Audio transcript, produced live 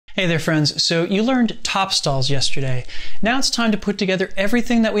Hey there friends, so you learned top stalls yesterday. Now it's time to put together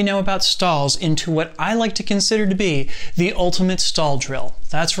everything that we know about stalls into what I like to consider to be the ultimate stall drill.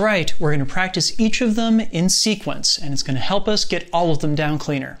 That's right, we're going to practice each of them in sequence, and it's going to help us get all of them down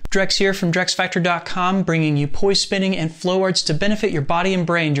cleaner. Drex here from DrexFactor.com, bringing you poi spinning and flow arts to benefit your body and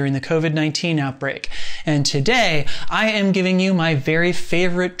brain during the COVID-19 outbreak. And today, I am giving you my very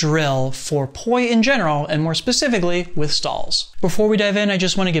favorite drill for poi in general, and more specifically with stalls. Before we dive in, I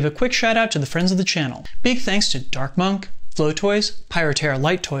just want to give a quick shout out to the friends of the channel. Big thanks to Dark Monk, Flow Toys, Pyroterra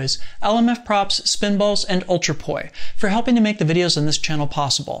Light Toys, LMF Props, Spinballs, and Ultrapoi for helping to make the videos on this channel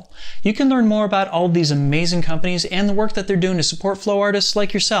possible. You can learn more about all of these amazing companies and the work that they're doing to support flow artists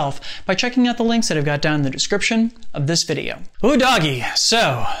like yourself by checking out the links that I've got down in the description of this video. Ooh doggy,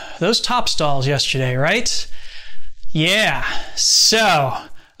 so those top stalls yesterday, right? Yeah, so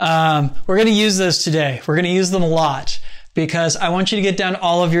we're going to use those today. We're going to use them a lot, because I want you to get down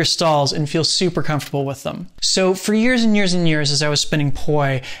all of your stalls and feel super comfortable with them. So for years and years and years as I was spinning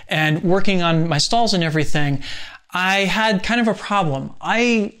poi and working on my stalls and everything, I had kind of a problem.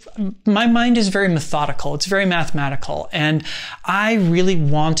 My mind is very methodical, it's very mathematical, and I really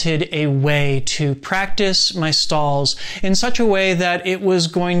wanted a way to practice my stalls in such a way that it was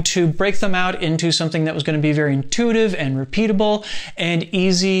going to break them out into something that was going to be very intuitive and repeatable and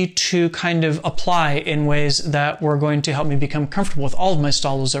easy to kind of apply in ways that were going to help me become comfortable with all of my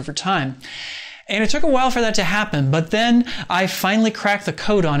stalls over time. And it took a while for that to happen, but then I finally cracked the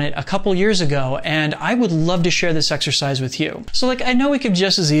code on it a couple years ago, and I would love to share this exercise with you. So like, I know we could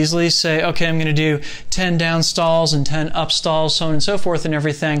just as easily say, okay, I'm gonna do 10 down stalls and 10 up stalls, so on and so forth and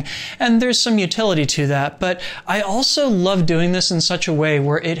everything, and there's some utility to that, but I also love doing this in such a way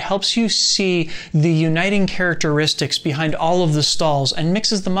where it helps you see the uniting characteristics behind all of the stalls and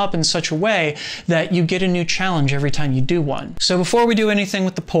mixes them up in such a way that you get a new challenge every time you do one. So before we do anything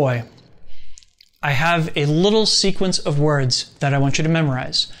with the poi, I have a little sequence of words that I want you to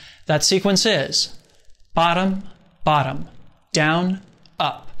memorize. That sequence is bottom, bottom, down,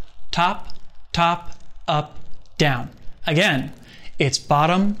 up, top, top, up, down. Again, it's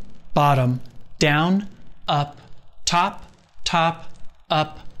bottom, bottom, down, up, top, top,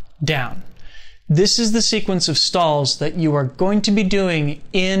 up, down. This is the sequence of stalls that you are going to be doing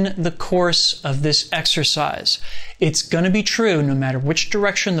in the course of this exercise. It's going to be true no matter which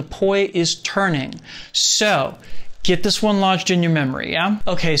direction the poi is turning. So get this one lodged in your memory, yeah?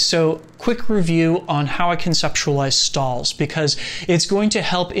 Okay, so quick review on how I conceptualize stalls, because it's going to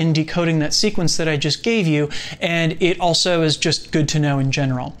help in decoding that sequence that I just gave you, and it also is just good to know in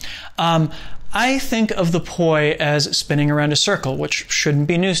general. I think of the poi as spinning around a circle, which shouldn't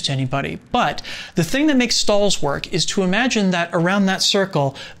be news to anybody. But the thing that makes stalls work is to imagine that around that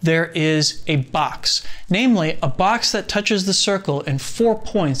circle there is a box, namely a box that touches the circle in 4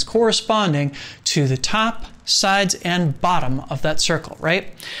 points corresponding to the top, sides, and bottom of that circle, right?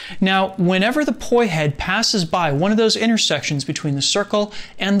 Now, whenever the poi head passes by one of those intersections between the circle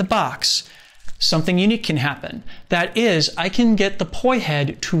and the box, something unique can happen. That is, I can get the poi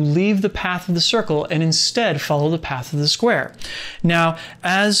head to leave the path of the circle and instead follow the path of the square. Now,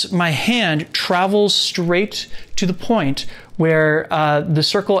 as my hand travels straight to the point where the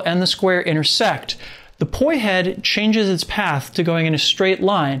circle and the square intersect, the poi head changes its path to going in a straight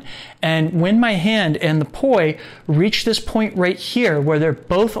line, and when my hand and the poi reach this point right here, where they're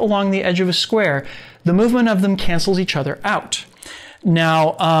both along the edge of a square, the movement of them cancels each other out.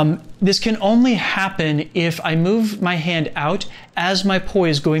 Now, this can only happen if I move my hand out as my poi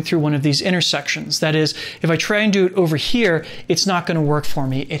is going through one of these intersections. That is, if I try and do it over here, it's not going to work for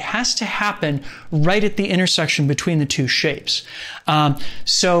me. It has to happen right at the intersection between the two shapes.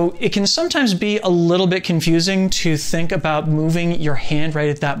 So it can sometimes be a little bit confusing to think about moving your hand right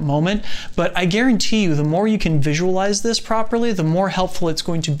at that moment, but I guarantee you the more you can visualize this properly, the more helpful it's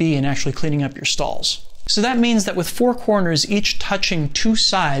going to be in actually cleaning up your stalls. So that means that with 4 corners, each touching 2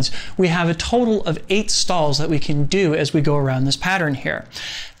 sides, we have a total of 8 stalls that we can do as we go around this pattern here.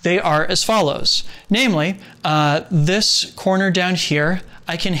 They are as follows. Namely, this corner down here,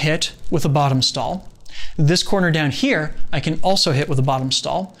 I can hit with a bottom stall. This corner down here, I can also hit with a bottom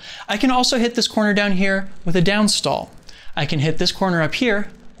stall. I can also hit this corner down here with a down stall. I can hit this corner up here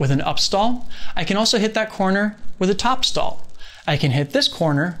with an up stall. I can also hit that corner with a top stall. I can hit this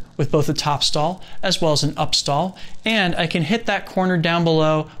corner with both a top stall as well as an up stall, and I can hit that corner down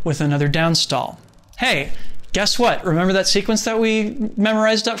below with another down stall. Hey, guess what? Remember that sequence that we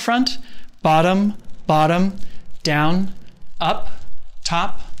memorized up front? Bottom, bottom, down, up,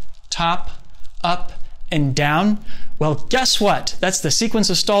 top, top, up, and down. Well, guess what? That's the sequence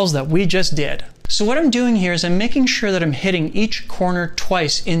of stalls that we just did. So what I'm doing here is I'm making sure that I'm hitting each corner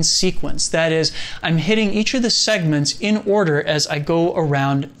twice in sequence. That is, I'm hitting each of the segments in order as I go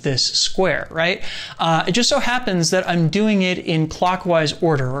around this square, right? It just so happens that I'm doing it in clockwise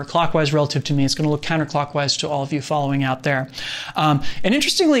order, or clockwise relative to me. It's going to look counterclockwise to all of you following out there. And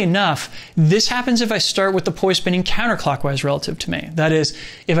interestingly enough, this happens if I start with the poi spinning counterclockwise relative to me. That is,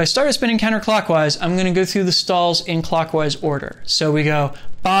 if I start spinning counterclockwise, I'm going to go through the stalls in clockwise order. So we go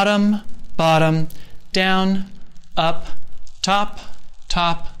bottom, bottom, down, up, top,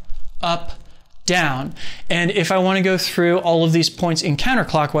 top, up, down. And if I want to go through all of these points in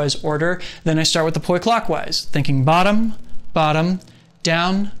counterclockwise order, then I start with the poi clockwise, thinking bottom, bottom,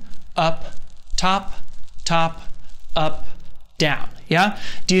 down, up, top, top, up, down. Yeah?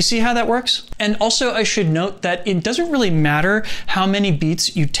 Do you see how that works? And also I should note that it doesn't really matter how many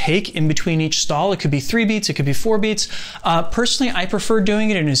beats you take in between each stall. It could be 3 beats, it could be 4 beats. Personally, I prefer doing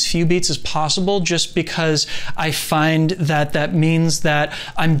it in as few beats as possible just because I find that that means that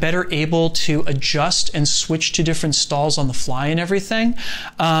I'm better able to adjust and switch to different stalls on the fly and everything.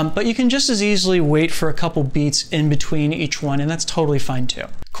 But you can just as easily wait for a couple beats in between each one, and that's totally fine too.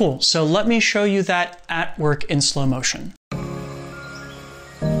 Cool, so let me show you that at work in slow motion.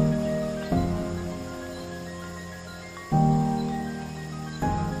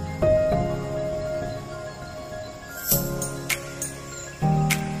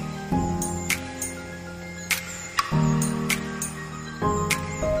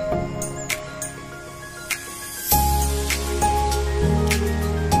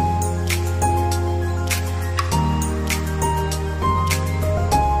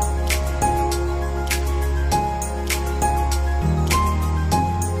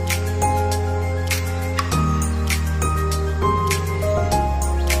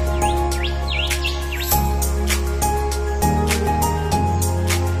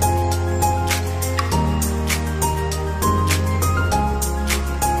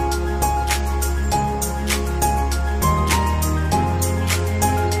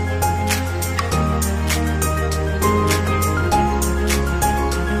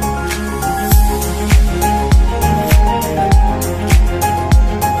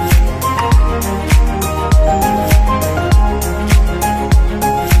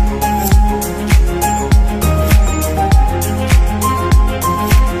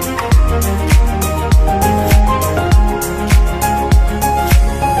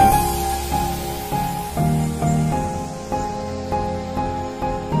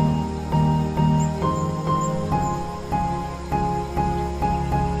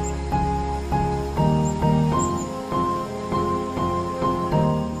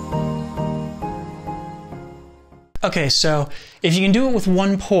 Okay, so if you can do it with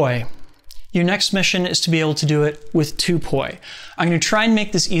 1 poi, your next mission is to be able to do it with 2 poi. I'm going to try and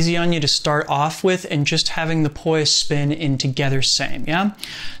make this easy on you to start off with and just having the poi spin in together same, yeah?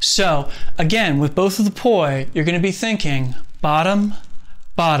 So again, with both of the poi, you're going to be thinking bottom,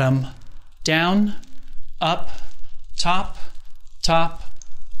 bottom, down, up, top, top,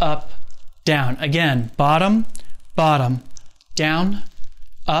 up, down. Again, bottom, bottom, down,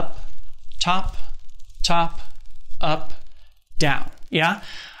 up, top, top, up, down. Yeah?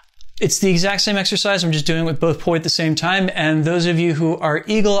 It's the exact same exercise. I'm just doing it with both poi at the same time. And those of you who are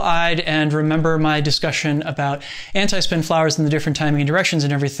eagle-eyed and remember my discussion about anti-spin flowers and the different timing and directions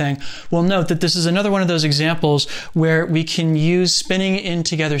and everything will note that this is another one of those examples where we can use spinning in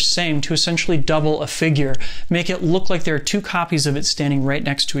together same to essentially double a figure, make it look like there are 2 copies of it standing right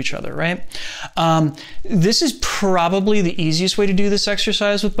next to each other, right? This is probably the easiest way to do this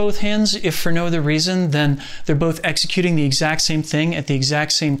exercise with both hands, if for no other reason than they're both executing the exact same thing at the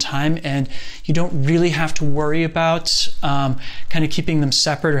exact same time, and you don't really have to worry about kind of keeping them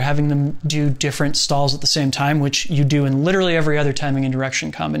separate or having them do different stalls at the same time, which you do in literally every other timing and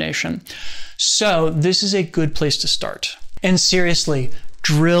direction combination. So this is a good place to start. And seriously,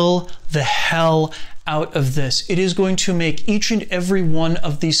 drill the hell out of this. It is going to make each and every one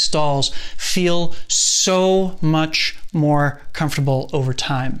of these stalls feel so much more comfortable over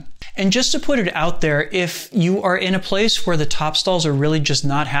time. And just to put it out there, if you are in a place where the top stalls are really just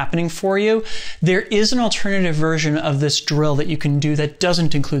not happening for you, there is an alternative version of this drill that you can do that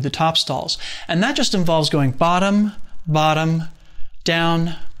doesn't include the top stalls. And that just involves going bottom, bottom,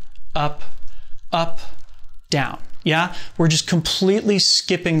 down, up, up, down. Yeah, we're just completely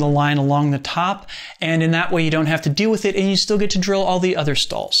skipping the line along the top, and in that way you don't have to deal with it and you still get to drill all the other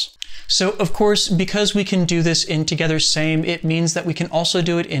stalls. So of course, because we can do this in together same, it means that we can also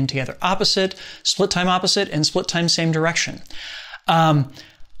do it in together opposite, split time opposite, and split time same direction.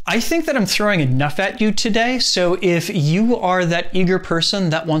 I think that I'm throwing enough at you today, so if you are that eager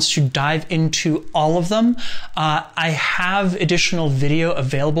person that wants to dive into all of them, I have additional video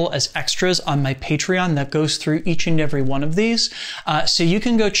available as extras on my Patreon that goes through each and every one of these. So you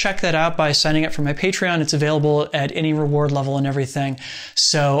can go check that out by signing up for my Patreon. It's available at any reward level and everything.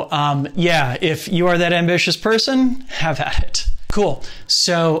 So yeah, if you are that ambitious person, have at it. Cool.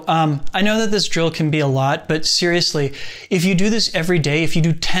 So I know that this drill can be a lot, but seriously, if you do this every day, if you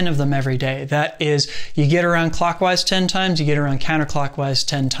do 10 of them every day, that is, you get around clockwise 10 times, you get around counterclockwise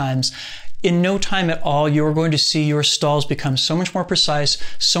 10 times, in no time at all, you're going to see your stalls become so much more precise,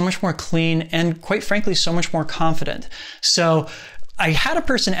 so much more clean, and quite frankly, so much more confident. So I had a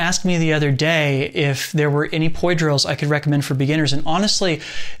person ask me the other day if there were any poi drills I could recommend for beginners, and honestly,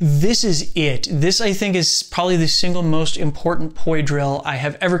 this is it. This, I think, is probably the single most important poi drill I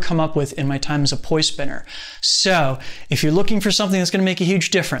have ever come up with in my time as a poi spinner. So, if you're looking for something that's going to make a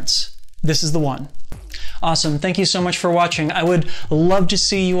huge difference, this is the one. Awesome. Thank you so much for watching. I would love to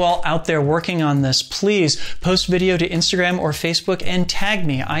see you all out there working on this. Please post video to Instagram or Facebook and tag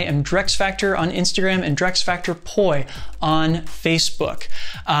me. I am DrexFactor on Instagram and DrexFactorPoi on Facebook.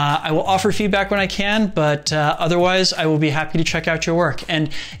 I will offer feedback when I can, but otherwise I will be happy to check out your work. And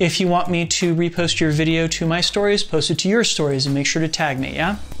if you want me to repost your video to my stories, post it to your stories and make sure to tag me,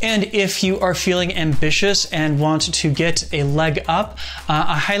 yeah? And if you are feeling ambitious and want to get a leg up,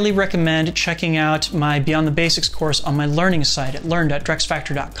 I highly recommend checking out my Beyond the Basics course on my learning site at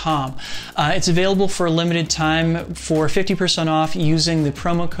learn.drexfactor.com. It's available for a limited time for 50% off using the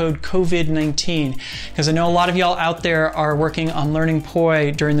promo code COVID-19, because I know a lot of y'all out there are working on learning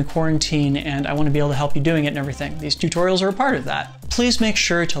poi during the quarantine, and I want to be able to help you doing it and everything. These tutorials are a part of that. Please make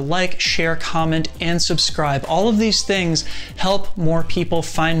sure to like, share, comment, and subscribe. All of these things help more people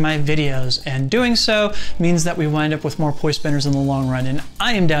find my videos, and doing so means that we wind up with more poi spinners in the long run, and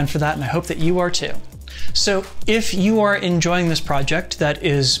I am down for that, and I hope that you are too. So if you are enjoying this project, that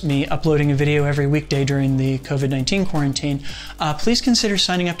is me uploading a video every weekday during the COVID-19 quarantine, please consider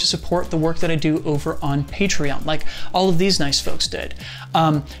signing up to support the work that I do over on Patreon, like all of these nice folks did.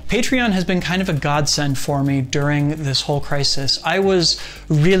 Patreon has been kind of a godsend for me during this whole crisis. I was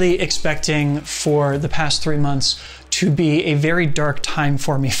really expecting for the past 3 months to be a very dark time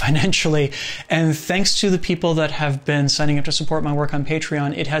for me financially, and thanks to the people that have been signing up to support my work on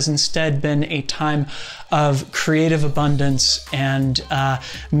Patreon, it has instead been a time of creative abundance and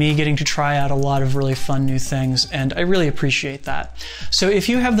me getting to try out a lot of really fun new things, and I really appreciate that. So if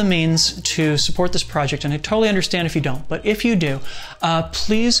you have the means to support this project, and I totally understand if you don't, but if you do,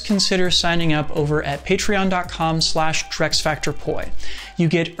 please consider signing up over at patreon.com/DrexFactorPoi. You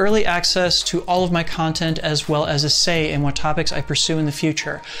get early access to all of my content as well as a say in what topics I pursue in the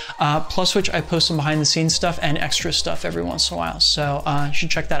future, plus which I post some behind the scenes stuff and extra stuff every once in a while, so you should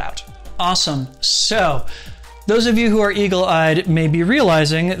check that out. Awesome. So those of you who are eagle-eyed may be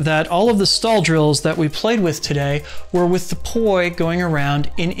realizing that all of the stall drills that we played with today were with the poi going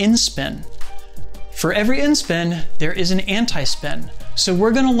around in in-spin. For every in-spin, there is an anti-spin. So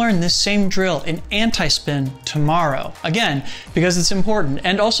we're going to learn this same drill in anti-spin tomorrow. Again, because it's important,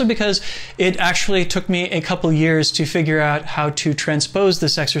 and also because it actually took me a couple years to figure out how to transpose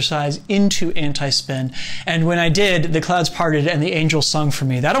this exercise into anti-spin. And when I did, the clouds parted and the angels sung for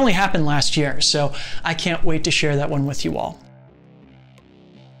me. That only happened last year, so I can't wait to share that one with you all.